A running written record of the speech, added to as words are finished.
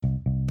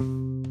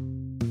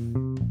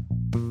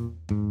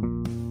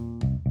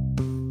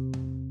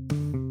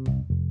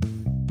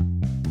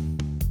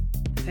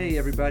Hey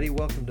everybody,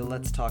 welcome to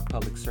Let's Talk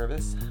Public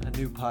Service, a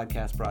new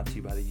podcast brought to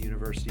you by the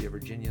University of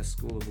Virginia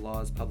School of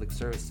Law's Public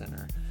Service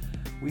Center.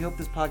 We hope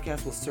this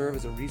podcast will serve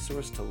as a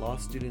resource to law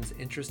students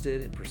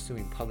interested in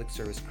pursuing public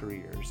service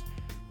careers.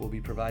 We'll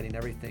be providing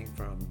everything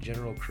from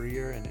general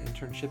career and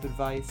internship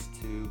advice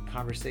to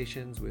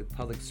conversations with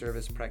public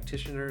service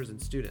practitioners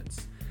and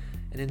students.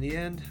 And in the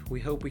end, we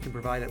hope we can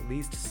provide at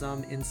least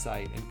some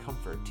insight and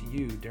comfort to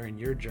you during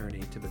your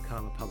journey to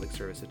become a public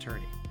service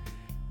attorney.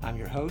 I'm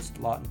your host,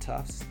 Lawton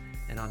Tufts,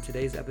 and on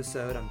today's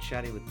episode, I'm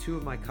chatting with two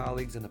of my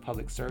colleagues in the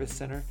Public Service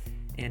Center,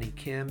 Annie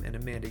Kim and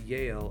Amanda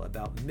Yale,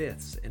 about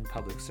myths in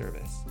public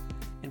service.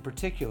 In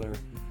particular,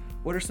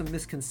 what are some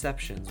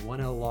misconceptions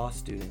 1L law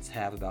students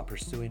have about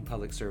pursuing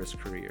public service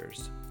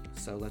careers?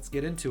 So let's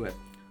get into it.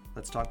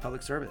 Let's talk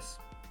public service.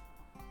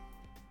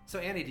 So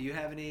Annie, do you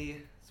have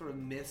any sort of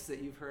myths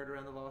that you've heard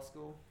around the law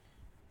school?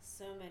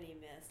 So many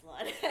myths,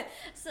 Lon.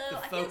 The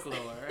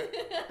folklore.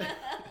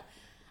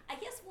 I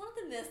guess one of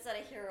the myths that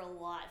I hear a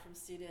lot from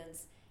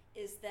students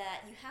is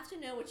that you have to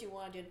know what you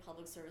want to do in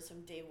public service from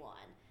day one.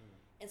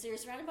 And so you're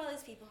surrounded by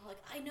these people who are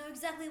like, I know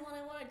exactly what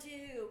I want to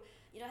do.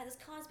 You know, I have this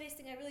cause-based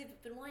thing I really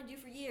been wanting to do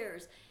for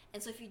years.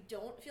 And so if you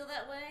don't feel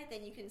that way,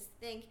 then you can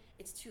think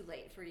it's too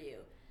late for you.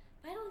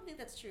 But I don't think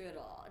that's true at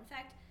all. In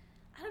fact,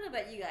 I don't know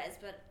about you guys,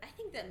 but I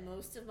think that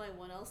most of my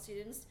 1L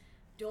students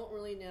don't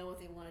really know what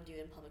they want to do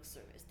in public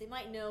service. They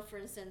might know, for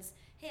instance,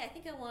 hey, I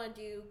think I want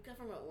to do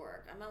government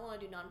work. I might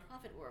want to do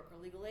nonprofit work or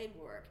legal aid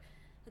work.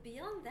 But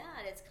beyond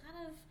that, it's kind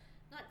of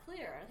not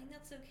clear. I think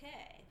that's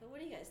okay. But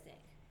what do you guys think?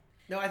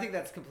 No, I think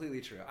that's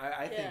completely true.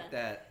 I Yeah. think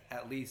that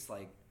at least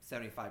like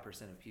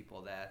 75% of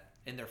people that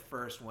in their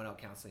first 1L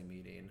counseling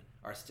meeting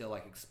are still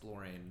like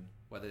exploring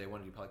whether they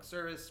want to do public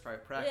service,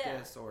 private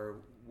practice,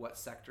 or what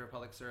sector of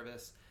public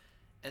service.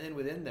 And then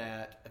within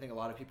that, I think a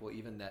lot of people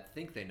even that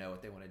think they know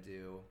what they want to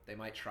do, they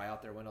might try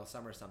out their 1L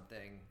summer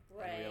something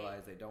and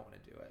realize they don't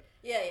want to do it.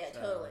 Yeah,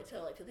 So,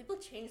 totally. People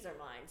change their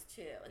minds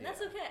too, and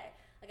that's Yeah. okay.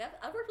 Like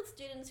I've worked with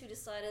students who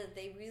decided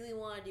they really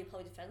want to do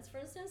public defense, for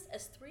instance,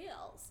 as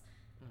 3Ls,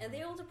 and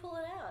they're able to pull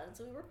it out, and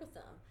so we work with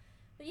them.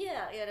 But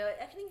yeah, you know,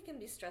 I think it can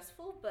be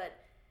stressful, but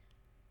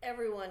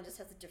everyone just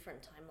has a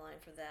different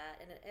timeline for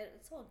that, and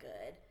it's all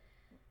good.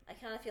 I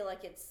kind of feel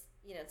like it's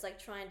like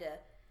trying to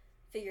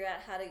figure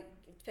out how to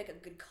pick a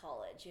good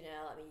college. You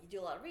know, I mean, you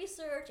do a lot of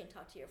research and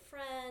talk to your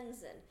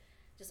friends, and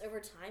just over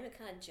time it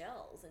kind of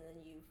gels, and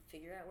then you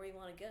figure out where you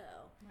want to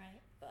go.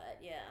 Right. But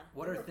yeah.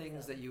 What are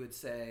things that you would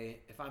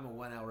say, if I'm a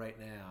 1L right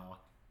now,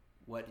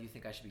 what do you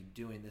think I should be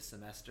doing this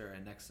semester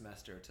and next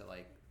semester to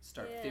like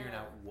start figuring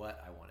out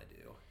what I want to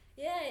do?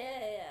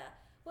 Yeah.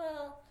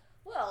 Well,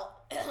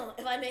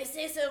 if I may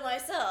say so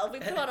myself, we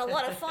put on a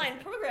lot of fine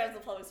programs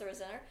at the Public Service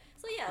Center.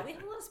 So yeah, we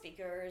have a lot of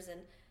speakers,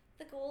 and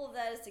the goal of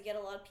that is to get a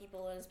lot of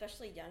people, and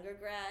especially younger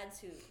grads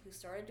who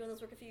started doing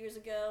this work a few years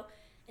ago,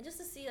 and just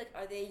to see, like,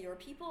 are they your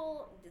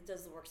people?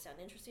 Does the work sound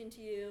interesting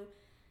to you?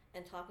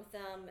 And talk with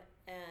them.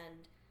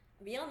 And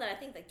beyond that, I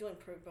think like doing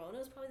pro bono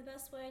is probably the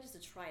best way, just to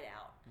try it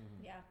out.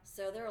 Yeah.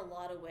 So there are a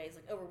lot of ways,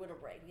 like over winter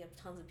break, we have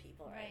tons of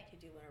people Right. who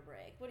do winter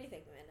break. What do you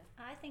think, Amanda?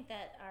 I think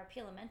that our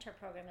Peel Mentor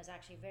program is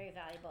actually very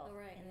valuable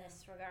in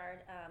this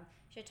regard. You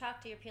should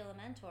talk to your Peel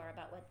Mentor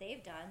about what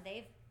they've done.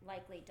 They've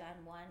likely done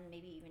one,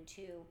 maybe even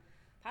two,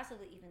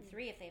 possibly even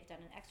three if they've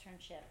done an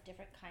externship,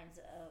 different kinds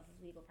of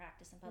legal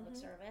practice and public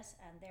service,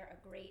 and they're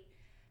a great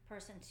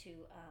person to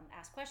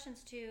ask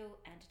questions to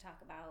and to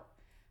talk about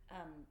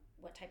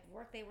what type of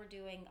work they were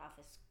doing,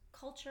 office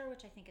culture,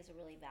 which I think is a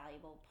really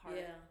valuable part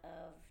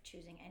of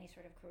choosing any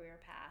sort of career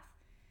path.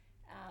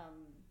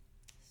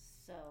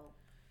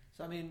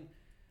 So I mean,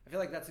 I feel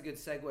like that's a good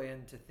segue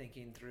into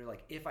thinking through,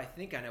 like, if I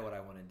think I know what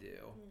I want to do,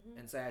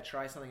 and say I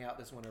try something out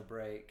this winter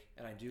break,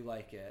 and I do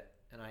like it,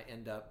 and I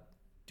end up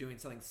doing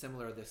something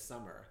similar this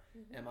summer,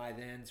 am I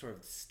then sort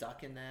of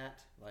stuck in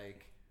that?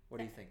 Like, what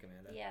do you think,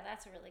 Amanda? Yeah,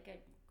 that's a really good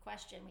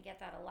question. We get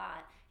that a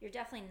lot. You're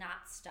definitely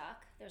not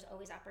stuck. There's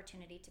always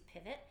opportunity to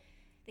pivot.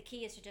 The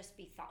key is to just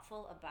be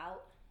thoughtful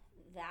about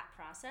that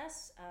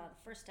process. The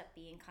first step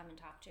being come and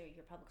talk to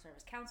your public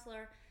service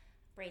counselor,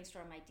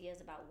 brainstorm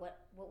ideas about what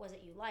was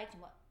it you liked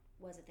and what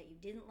was it that you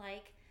didn't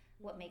like,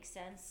 what makes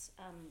sense.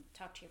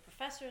 Talk to your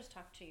professors,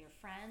 talk to your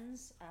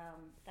friends.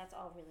 That's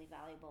all really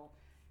valuable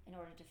in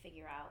order to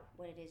figure out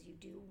what it is you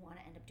do want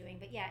to end up doing.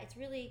 But yeah, it's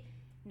really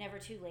never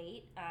too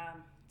late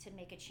to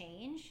make a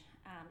change.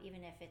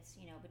 Even if it's,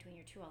 between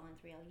your 2L and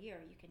 3L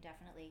year, you can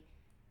definitely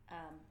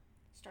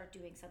start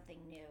doing something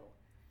new.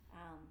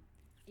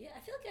 Yeah, I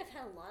feel like I've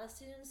had a lot of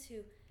students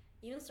who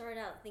even started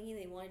out thinking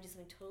they wanted to do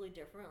something totally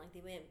different. Like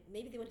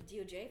maybe they went to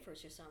DOJ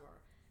first year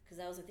summer because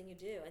that was the thing to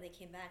do, and they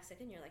came back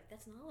second year like,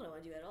 that's not what I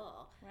want to do at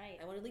all.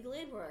 Right. I want to legal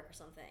aid work or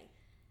something.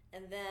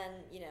 And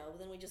then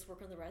then we just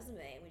work on the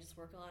resume, and we just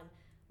work on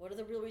what are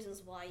the real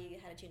reasons why you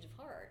had a change of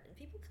heart. And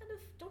people kind of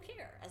don't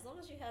care as long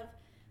as you have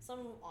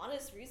some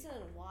honest reason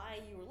why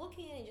you were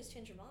looking and you just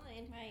changed your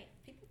mind. Right.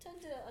 People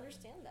tend to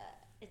understand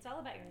that. it's all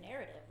about your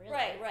narrative, really.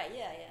 Right,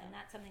 yeah. And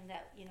that's something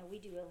that, we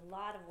do a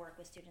lot of work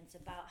with students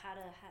about how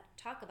to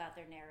talk about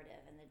their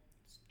narrative and the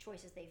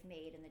choices they've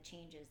made and the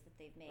changes that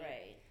they've made.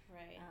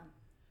 Right.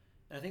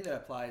 And I think that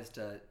applies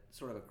to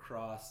sort of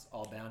across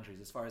all boundaries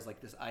as far as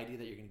like this idea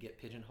that you're going to get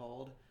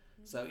pigeonholed.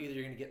 Mm-hmm. So either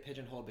you're going to get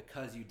pigeonholed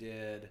because you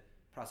did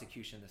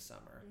prosecution this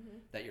summer,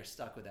 that you're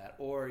stuck with that,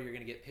 or you're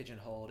going to get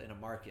pigeonholed in a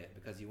market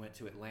because you went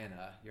to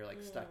Atlanta, you're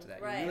like stuck to that.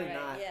 You're really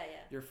not,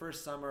 your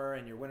first summer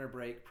and your winter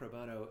break pro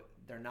bono,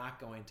 they're not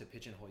going to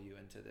pigeonhole you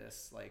into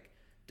this like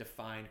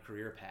defined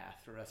career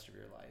path for the rest of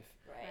your life.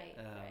 Right.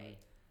 I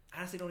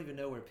honestly don't even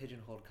know where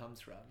pigeonholed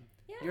comes from.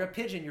 Yeah. You're a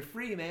pigeon, you're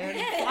free, man.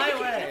 Fly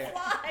away.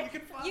 You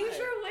can fly. Use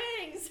your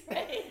wings,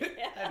 right?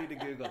 Yeah. I need to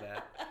Google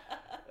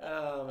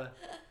that.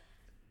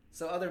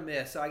 So other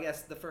myths. So I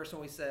guess the first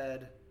one we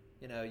said,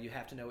 you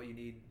have to know what you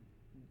need.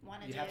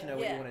 You have to know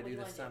what you want to do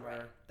this summer.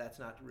 Right. That's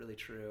not really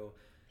true.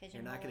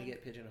 You're not going to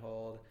get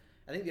pigeonholed.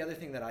 I think the other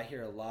thing that I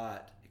hear a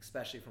lot,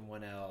 especially from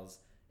 1Ls,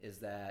 is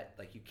that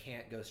like you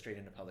can't go straight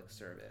into public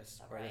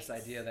service, or this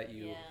idea that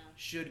you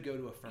should go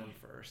to a firm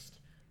first.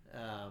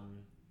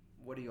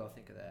 What do you all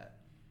think of that?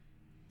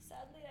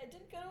 Sadly, I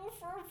did go to a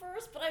firm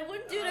first, but I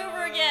wouldn't do it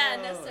over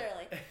again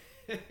necessarily.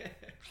 I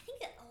think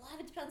that a lot of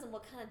it depends on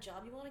what kind of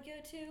job you want to go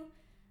to.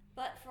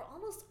 But for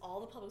almost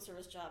all the public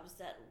service jobs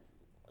that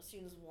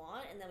students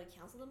want and that we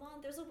counsel them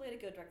on, there's a way to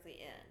go directly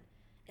in.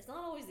 It's not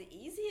always the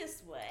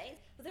easiest way,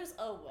 but there's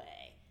a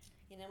way.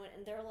 And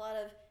there are a lot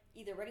of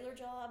either regular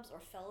jobs or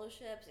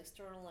fellowships,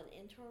 external and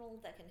internal,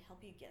 that can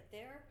help you get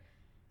there.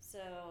 So,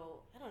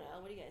 I don't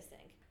know. What do you guys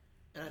think?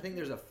 And I think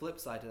there's a flip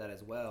side to that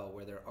as well,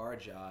 where there are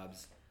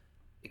jobs,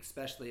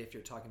 especially if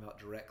you're talking about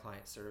direct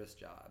client service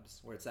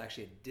jobs, where it's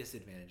actually a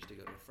disadvantage to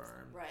go to a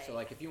firm. Right. So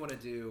like if you want to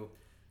do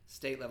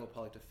state level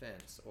public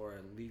defense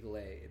or legal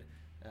aid,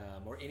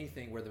 or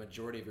anything where the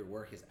majority of your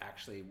work is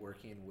actually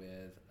working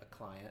with a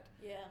client,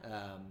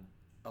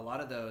 a lot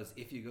of those,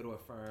 if you go to a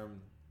firm,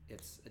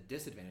 it's a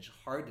disadvantage,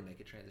 hard to make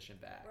a transition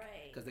back.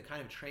 Right. Because the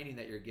kind of training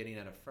that you're getting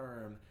at a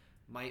firm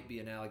might be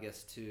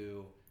analogous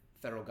to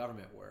federal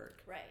government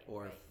work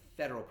or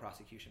federal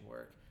prosecution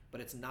work,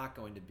 but it's not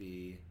going to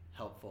be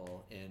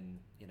helpful in,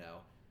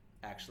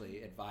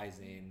 actually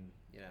advising,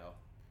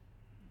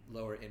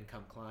 lower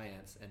income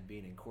clients and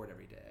being in court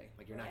every day.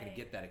 Like you're not going to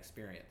get that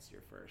experience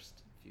your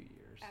first few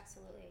years.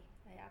 Absolutely.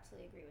 I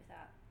absolutely agree with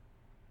that.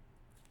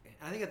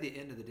 I think at the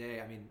end of the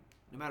day,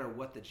 no matter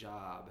what the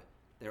job,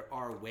 there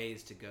are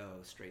ways to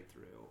go straight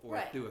through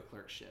or through a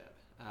clerkship.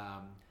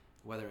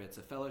 Whether it's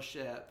a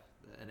fellowship,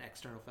 an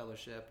external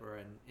fellowship or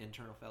an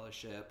internal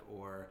fellowship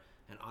or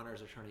an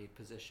honors attorney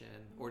position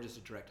or just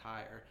a direct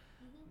hire.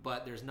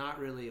 But there's not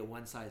really a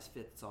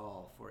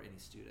one-size-fits-all for any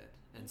student.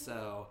 And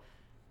so,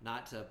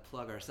 not to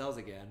plug ourselves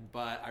again,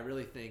 but I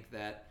really think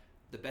that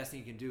the best thing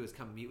you can do is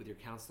come meet with your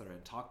counselor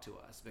and talk to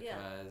us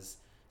because,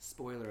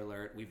 spoiler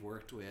alert, we've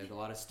worked with a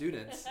lot of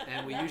students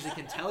and we usually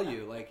can tell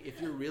you, like,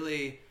 if you're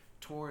really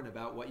torn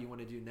about what you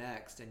want to do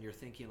next and you're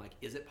thinking, like,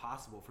 is it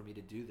possible for me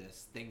to do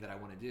this thing that I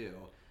want to do?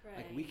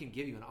 Like, we can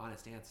give you an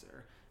honest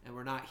answer. And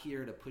we're not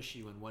here to push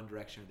you in one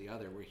direction or the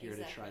other. We're here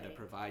to try to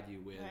provide you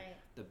with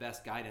the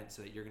best guidance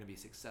so that you're going to be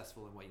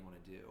successful in what you want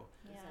to do.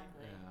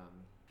 Exactly.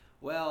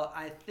 Well,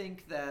 I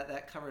think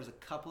that covers a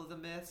couple of the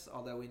myths,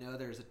 although we know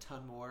there's a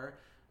ton more.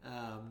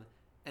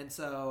 And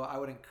so I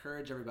would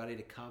encourage everybody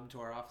to come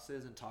to our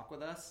offices and talk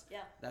with us.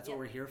 Yeah. That's what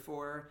we're here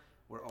for.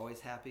 We're always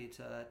happy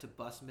to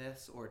bust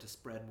myths or to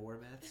spread more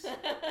myths,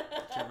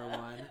 whichever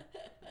one.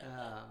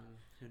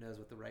 Who knows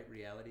what the right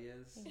reality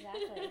is?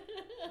 Exactly.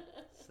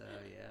 So,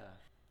 yeah.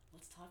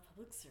 Let's talk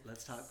public service.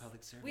 Let's talk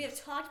public service. We have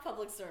talked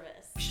public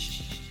service.